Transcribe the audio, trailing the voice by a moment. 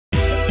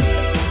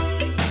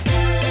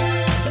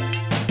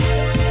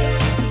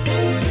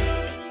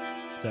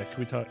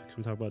we talk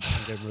about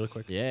the game really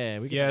quick? Yeah,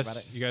 we can talk about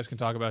it. Yes, you guys can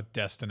talk about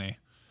Destiny.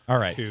 All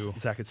right. 2.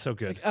 Zach, it's so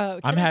good.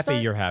 I'm happy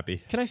you're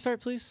happy. Can I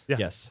start, please? Yeah.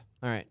 Yes.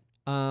 All right.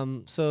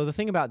 So the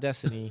thing about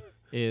Destiny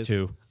is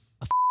 2.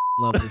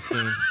 love this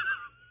game.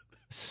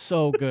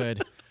 So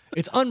good.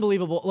 It's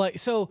unbelievable. Like,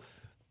 so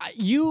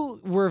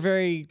you were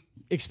very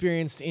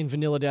experienced in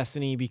vanilla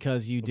Destiny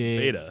because you did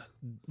Beta.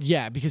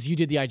 Yeah, because you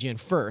did the IGN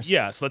first.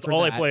 Yeah, so that's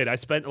all I played. I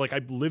spent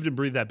I lived and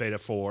breathed that beta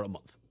for a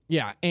month.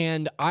 Yeah,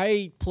 and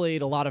I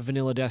played a lot of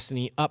vanilla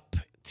Destiny up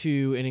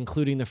to and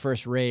including the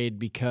first raid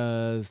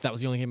because that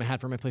was the only game I had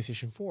for my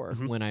PlayStation 4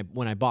 when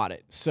I bought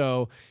it.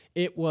 So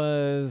it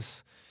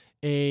was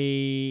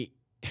a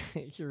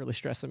you're really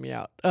stressing me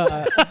out.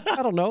 I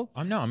don't know.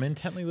 I'm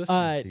intently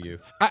listening to you.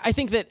 I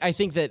think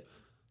that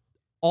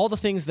all the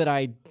things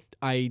that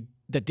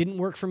that didn't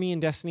work for me in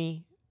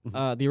Destiny,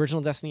 the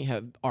original Destiny,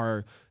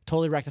 are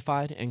totally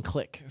rectified and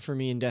click for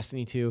me in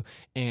Destiny 2.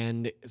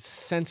 And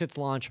since its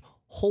launch,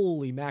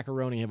 holy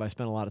macaroni, have I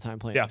spent a lot of time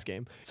playing this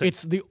game. Same.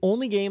 It's the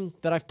only game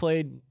that I've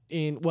played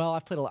in. Well,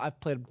 I've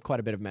played quite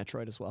a bit of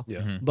Metroid as well.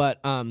 Yeah. But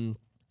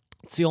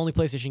it's the only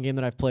PlayStation game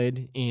that I've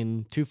played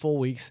in 2 full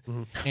weeks,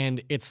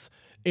 and it's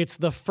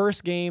the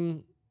first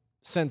game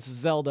since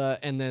Zelda,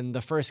 and then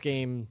the first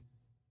game.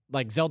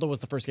 Like, Zelda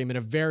was the first game in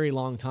a very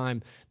long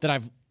time that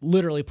I've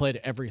literally played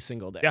every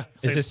single day. Yeah.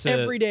 Is this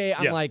every day?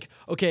 I'm like,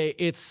 okay,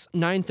 it's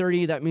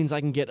 9:30. That means I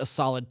can get a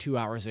solid 2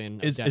 hours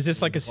in. Is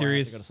this like a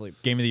serious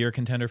Game of the Year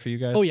contender for you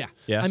guys? Oh yeah,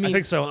 yeah. I mean, I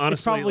think so.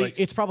 Honestly,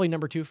 it's probably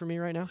number 2 for me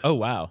right now. Oh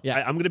wow. Yeah.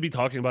 I'm going to be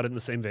talking about it in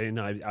the same vein.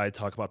 I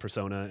talk about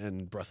Persona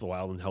and Breath of the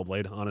Wild and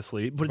Hellblade,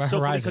 honestly. But About it's so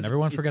funny Horizon. 'cause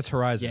Everyone it's- forgets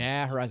Horizon.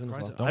 Yeah, Horizon as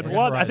well. Don't forget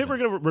I Horizon. think we're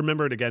going to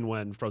remember it again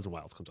when Frozen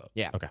Wilds comes out.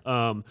 Yeah. Okay.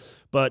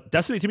 But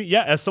Destiny to me,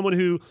 yeah, as someone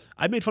who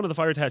I made fun of the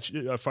fire team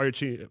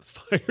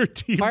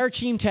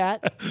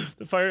Tat.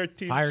 the fire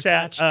team Fire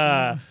chat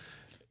Touch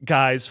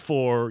guys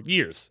for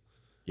years.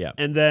 Yeah.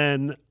 And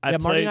then I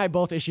Marty played and I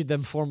both issued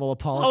them formal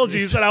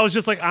apologies, and I was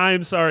just like,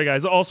 I'm sorry,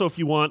 guys. Also, if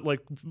you want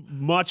like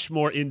much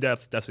more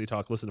in-depth Destiny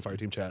talk, listen to Fire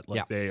Team Chat.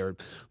 Like they're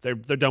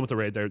done with the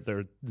raid.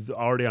 They're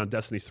already on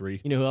Destiny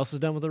 3. You know who else is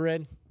done with the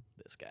raid?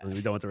 This guy.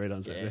 We done with the raid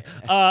on Saturday.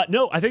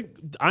 No, I think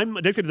I'm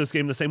addicted to this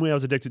game the same way I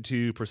was addicted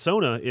to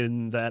Persona,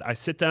 in that I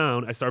sit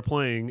down, I start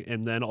playing,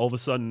 and then all of a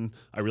sudden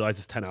I realize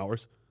it's 10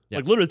 hours. Yeah.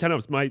 Like literally 10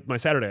 hours. My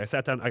Saturday, I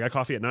sat down, I got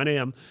coffee at 9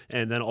 a.m.,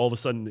 and then all of a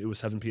sudden it was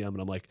 7 p.m.,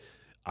 and I'm like,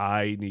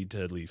 I need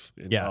to leave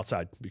and go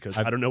outside because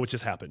I don't know what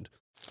just happened.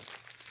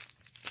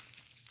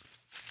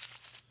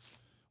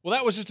 Well,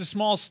 that was just a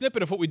small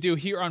snippet of what we do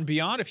here on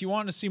Beyond. If you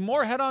want to see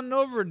more, head on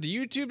over to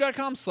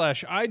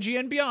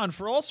youtube.com/IGNBeyond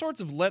for all sorts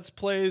of Let's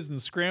Plays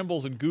and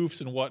scrambles and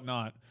goofs and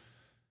whatnot.